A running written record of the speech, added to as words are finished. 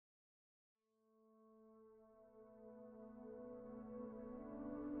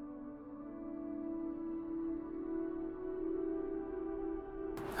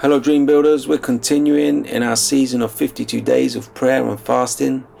Hello Dream Builders, we're continuing in our season of 52 days of prayer and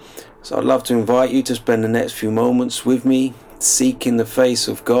fasting. So I'd love to invite you to spend the next few moments with me, seeking the face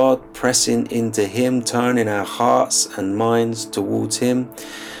of God, pressing into Him, turning our hearts and minds towards Him.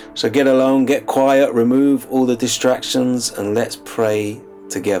 So get alone, get quiet, remove all the distractions, and let's pray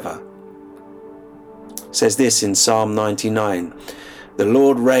together. It says this in Psalm 99, "The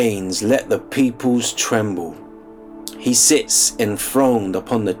Lord reigns, let the peoples tremble. He sits enthroned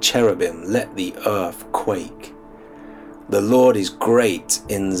upon the cherubim, let the earth quake. The Lord is great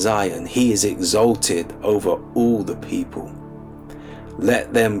in Zion, He is exalted over all the people.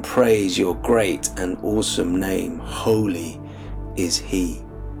 Let them praise your great and awesome name, holy is He.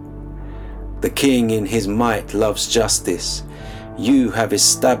 The King in His might loves justice. You have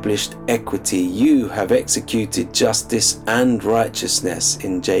established equity, you have executed justice and righteousness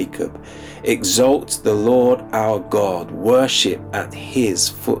in Jacob. Exalt the Lord our God, worship at His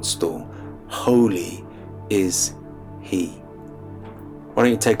footstool, holy is He." Why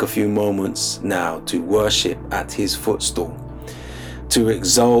don't you take a few moments now to worship at His footstool, to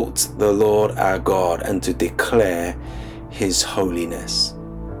exalt the Lord our God and to declare His holiness.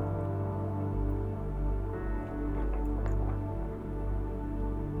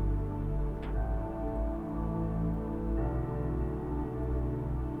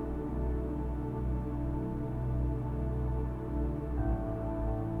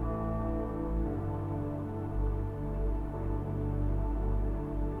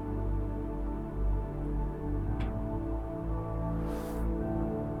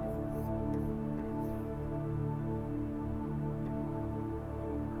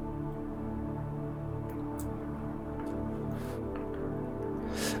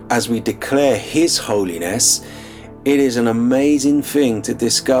 As we declare His holiness, it is an amazing thing to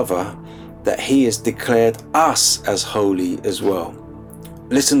discover that He has declared us as holy as well.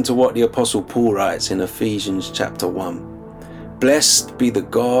 Listen to what the Apostle Paul writes in Ephesians chapter 1. "Blessed be the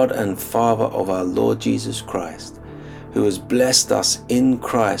God and Father of our Lord Jesus Christ, who has blessed us in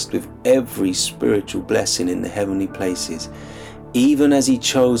Christ with every spiritual blessing in the heavenly places, even as He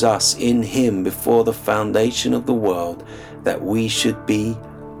chose us in Him before the foundation of the world, that we should be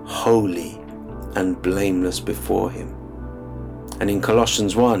holy and blameless before Him." And in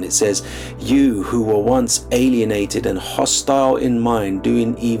Colossians 1 it says, "You who were once alienated and hostile in mind,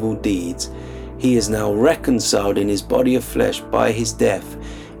 doing evil deeds, He is now reconciled in His body of flesh by His death,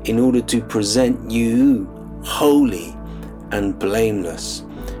 in order to present you holy and blameless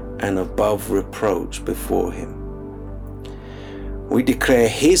and above reproach before Him." We declare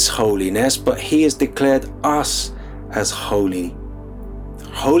His holiness, but He has declared us as holy.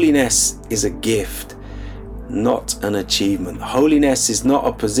 Holiness is a gift, not an achievement. Holiness is not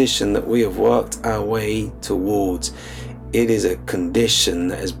a position that we have worked our way towards. It is a condition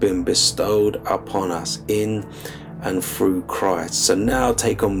that has been bestowed upon us in and through Christ. So now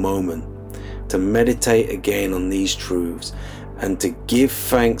take a moment to meditate again on these truths and to give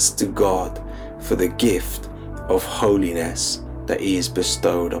thanks to God for the gift of holiness that He has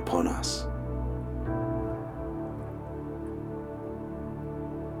bestowed upon us.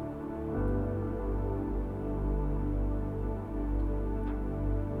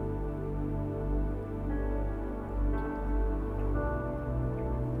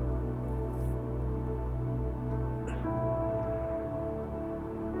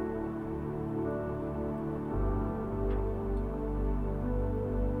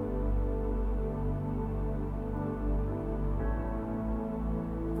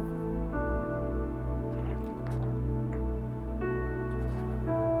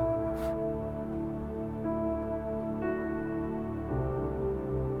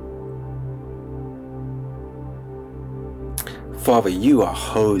 Father, You are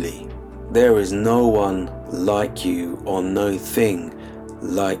holy. There is no one like You or no thing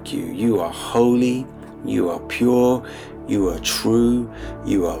like You. You are holy, You are pure, You are true,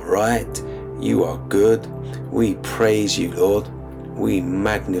 You are right, You are good. We praise You, Lord. We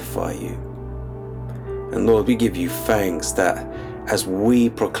magnify You. And Lord, we give You thanks that as we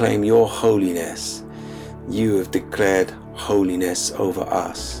proclaim Your holiness, You have declared holiness over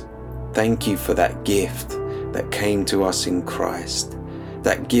us. Thank You for that gift that came to us in Christ,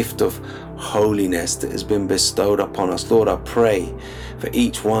 that gift of holiness that has been bestowed upon us. Lord, I pray for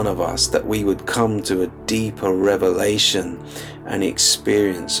each one of us that we would come to a deeper revelation and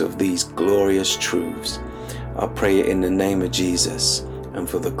experience of these glorious truths. I pray it in the name of Jesus and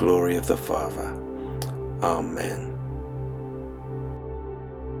for the glory of the Father. Amen.